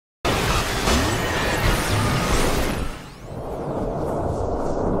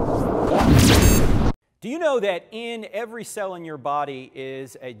Do you know that in every cell in your body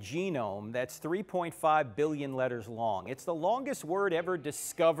is a genome that's 3.5 billion letters long? It's the longest word ever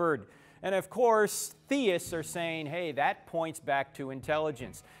discovered. And of course, theists are saying, hey, that points back to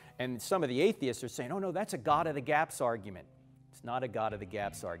intelligence. And some of the atheists are saying, oh no, that's a God of the gaps argument. It's not a God of the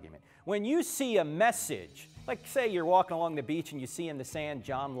gaps argument. When you see a message, like say you're walking along the beach and you see in the sand,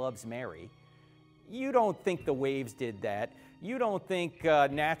 John loves Mary, you don't think the waves did that. You don't think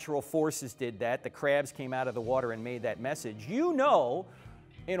natural forces did that. The crabs came out of the water and made that message. You know,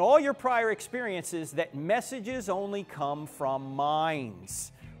 in all your prior experiences, that messages only come from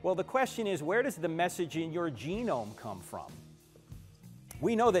minds. Well, the question is, where does the message in your genome come from?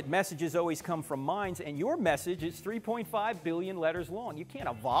 We know that messages always come from minds, and your message is 3.5 billion letters long. You can't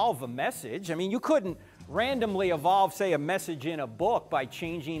evolve a message. I mean, you couldn't randomly evolve, say, a message in a book by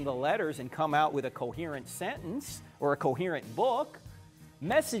changing the letters and come out with a coherent sentence or a coherent book.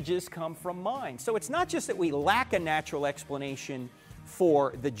 Messages come from minds. So it's not just that we lack a natural explanation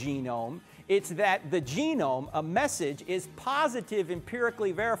for the genome. It's that the genome, a message, is positive,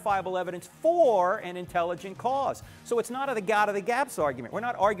 empirically verifiable evidence for an intelligent cause. So it's not the God of the gaps argument. We're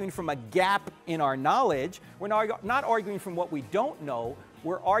not arguing from a gap in our knowledge. We're not arguing from what we don't know.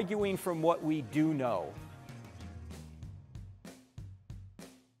 We're arguing from what we do know.